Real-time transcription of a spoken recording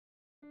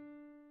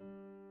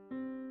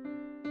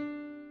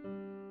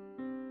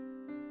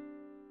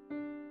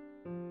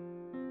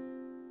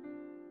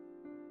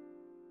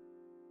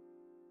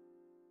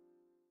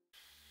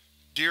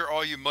Dear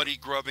all you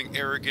money-grubbing,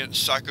 arrogant,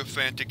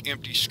 sycophantic,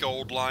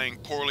 empty-skulled, lying,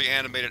 poorly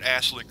animated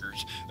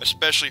ass-lickers,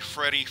 especially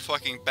Freddy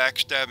fucking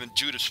backstabbing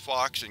Judas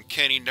Fox and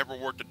Kenny never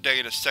worked a day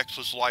in a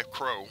sexless life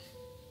Crow.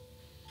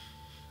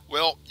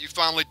 Well, you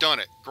finally done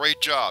it.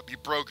 Great job. You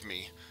broke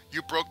me.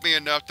 You broke me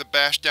enough to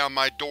bash down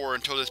my door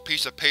until this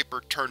piece of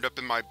paper turned up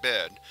in my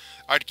bed.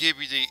 I'd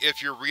give you the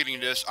 "if you're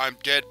reading this, I'm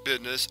dead"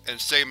 business and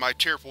say my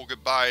tearful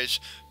goodbyes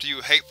to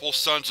you hateful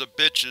sons of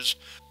bitches,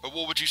 but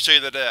what would you say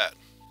to that?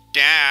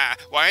 Duh!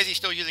 Why is he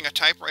still using a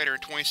typewriter in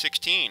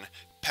 2016?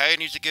 Paddy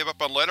needs to give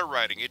up on letter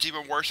writing. It's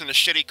even worse than the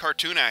shitty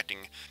cartoon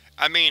acting.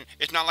 I mean,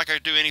 it's not like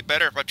I'd do any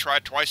better if I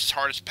tried twice as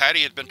hard as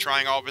Paddy has been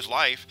trying all of his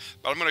life,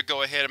 but I'm gonna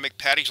go ahead and make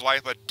Paddy's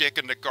life a dick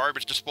in the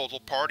garbage disposal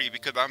party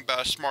because I'm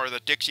about as smart as a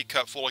Dixie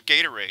cup full of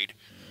Gatorade.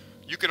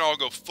 You can all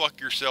go fuck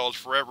yourselves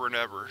forever and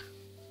ever.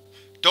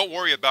 Don't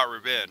worry about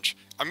revenge.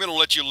 I'm gonna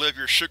let you live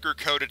your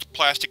sugar-coated,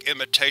 plastic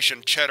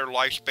imitation cheddar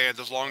lifespans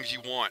as long as you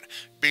want,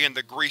 being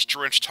the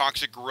grease-drenched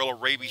toxic gorilla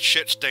rabies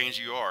shit-stains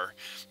you are.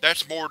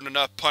 That's more than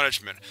enough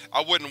punishment.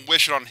 I wouldn't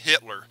wish it on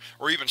Hitler,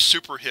 or even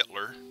Super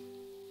Hitler.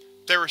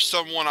 There is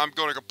someone I'm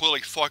going to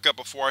completely fuck up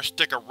before I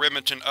stick a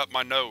Remington up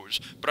my nose,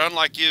 but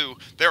unlike you,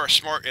 they're a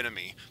smart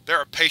enemy.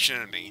 They're a patient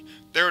enemy.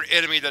 They're an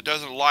enemy that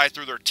doesn't lie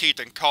through their teeth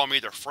and call me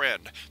their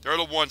friend. They're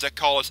the ones that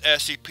call us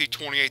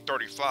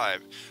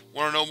SCP-2835.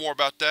 Want to know more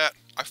about that?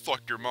 I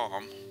fucked your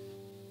mom.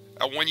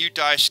 And when you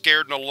die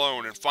scared and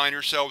alone and find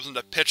yourselves in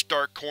the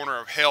pitch-dark corner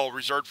of hell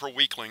reserved for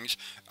weaklings,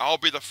 I'll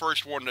be the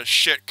first one to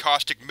shit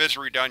caustic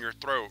misery down your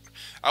throat.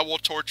 I will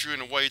torture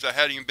you in ways that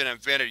haven't even been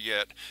invented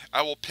yet.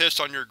 I will piss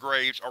on your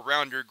graves,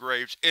 around your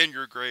graves, in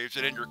your graves,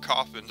 and in your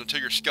coffins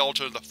until your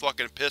skeleton is a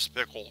fucking piss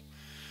pickle.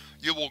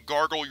 You will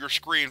gargle your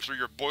screams through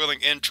your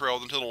boiling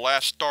entrails until the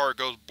last star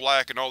goes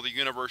black and all the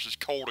universe is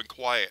cold and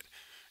quiet.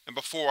 And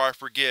before I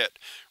forget,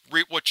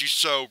 reap what you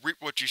sow, reap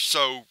what you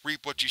sow,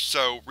 reap what you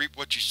sow, reap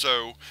what you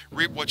sow,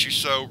 reap what you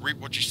sow, reap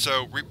what you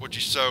sow, reap what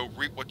you sow,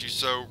 reap what you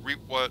sow, reap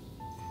what…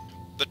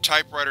 The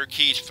typewriter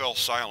keys fell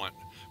silent.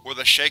 With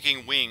a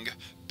shaking wing,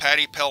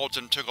 Paddy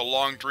Pelican took a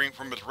long drink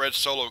from his red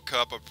solo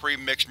cup of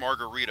pre-mixed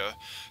margarita.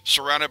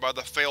 Surrounded by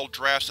the failed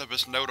drafts of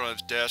his note on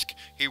his desk,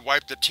 he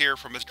wiped a tear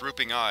from his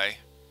drooping eye.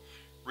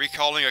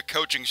 Recalling a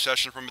coaching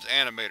session from his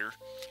animator.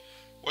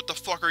 What the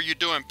fuck are you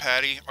doing,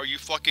 Paddy? Are you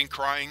fucking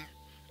crying?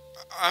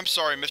 I'm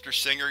sorry, Mr.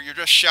 Singer, you're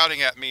just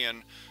shouting at me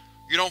and…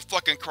 You don't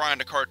fucking cry in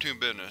the cartoon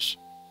business.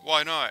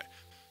 Why not?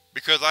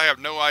 Because I have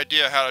no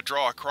idea how to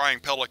draw a crying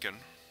pelican.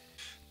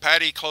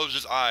 Paddy closed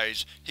his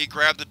eyes. He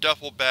grabbed the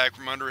duffel bag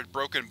from under his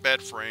broken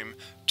bed frame.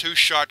 2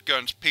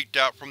 shotguns peeked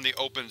out from the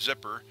open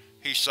zipper.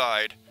 He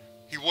sighed.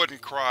 He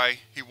wouldn't cry.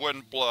 He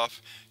wouldn't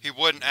bluff. He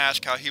wouldn't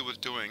ask how he was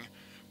doing.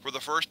 For the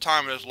first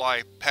time in his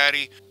life,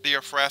 Paddy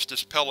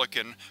the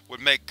Pelican would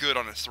make good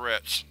on his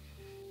threats.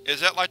 Is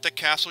that like the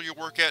castle you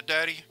work at,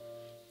 Daddy?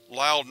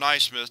 Lyle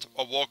Naismith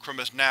awoke from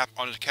his nap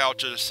on his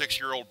couch as his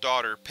 6-year-old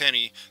daughter,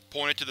 Penny,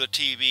 pointed to the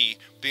TV.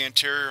 The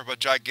interior of a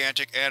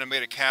gigantic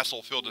animated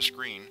castle filled the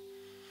screen.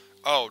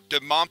 Oh,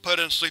 did Mom put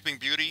in Sleeping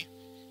Beauty?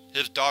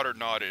 His daughter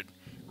nodded.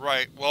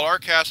 Right, well our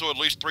castle is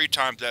at least 3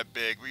 times that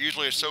big, but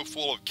usually it's so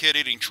full of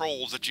kid-eating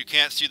trolls that you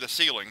can't see the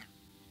ceiling.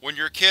 When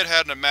your kid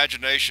had an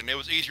imagination, it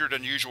was easier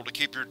than usual to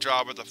keep your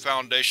job as the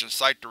Foundation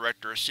site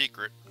director a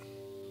secret.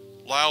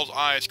 Lyle's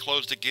eyes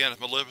closed again as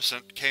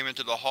Maleficent came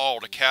into the hall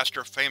to cast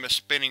her famous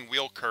spinning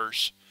wheel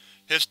curse.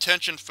 His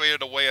tension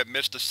faded away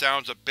amidst the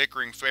sounds of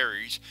bickering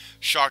fairies,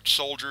 shocked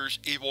soldiers,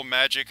 evil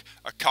magic,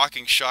 a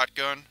cocking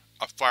shotgun,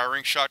 a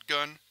firing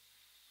shotgun.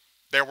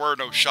 There were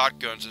no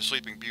shotguns in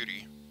Sleeping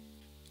Beauty.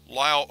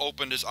 Lyle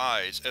opened his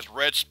eyes as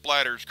red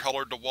splatters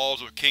colored the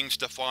walls of King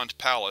Stefan's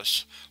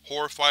palace.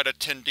 Horrified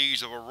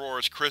attendees of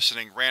Aurora's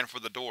christening ran for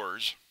the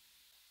doors.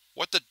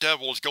 What the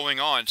devil is going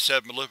on?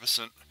 Said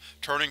Maleficent,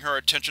 turning her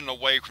attention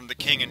away from the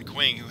king and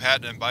queen who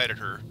hadn't invited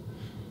her.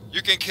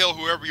 You can kill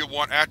whoever you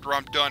want after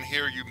I'm done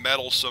here, you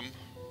meddlesome.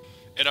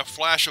 In a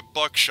flash of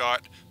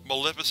buckshot,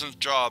 Maleficent's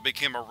jaw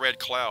became a red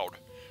cloud.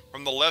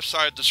 From the left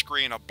side of the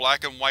screen, a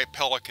black and white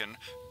pelican,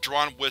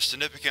 drawn with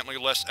significantly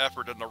less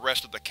effort than the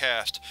rest of the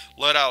cast,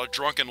 let out a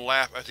drunken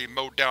laugh as he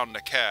mowed down the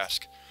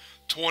cask.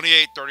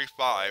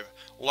 2835.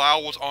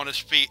 Lyle was on his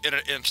feet in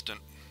an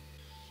instant.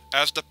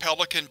 As the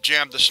pelican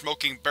jammed the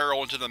smoking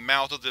barrel into the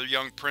mouth of the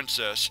young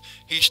princess,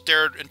 he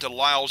stared into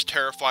Lyle's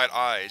terrified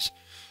eyes.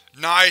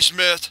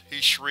 Naismith! He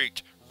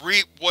shrieked.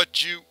 Reap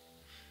what you…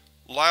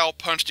 Lyle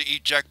punched the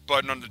eject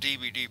button on the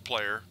DVD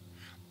player.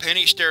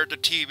 Penny stared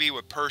at the TV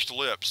with pursed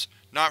lips.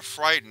 Not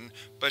frightened,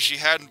 but she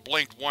hadn't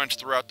blinked once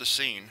throughout the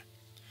scene.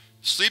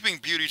 Sleeping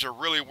Beauty's a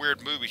really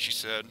weird movie, she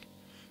said.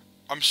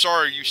 I'm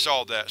sorry you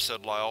saw that,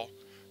 said Lyle.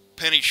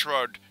 Penny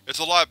shrugged. It's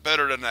a lot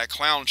better than that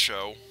clown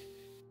show.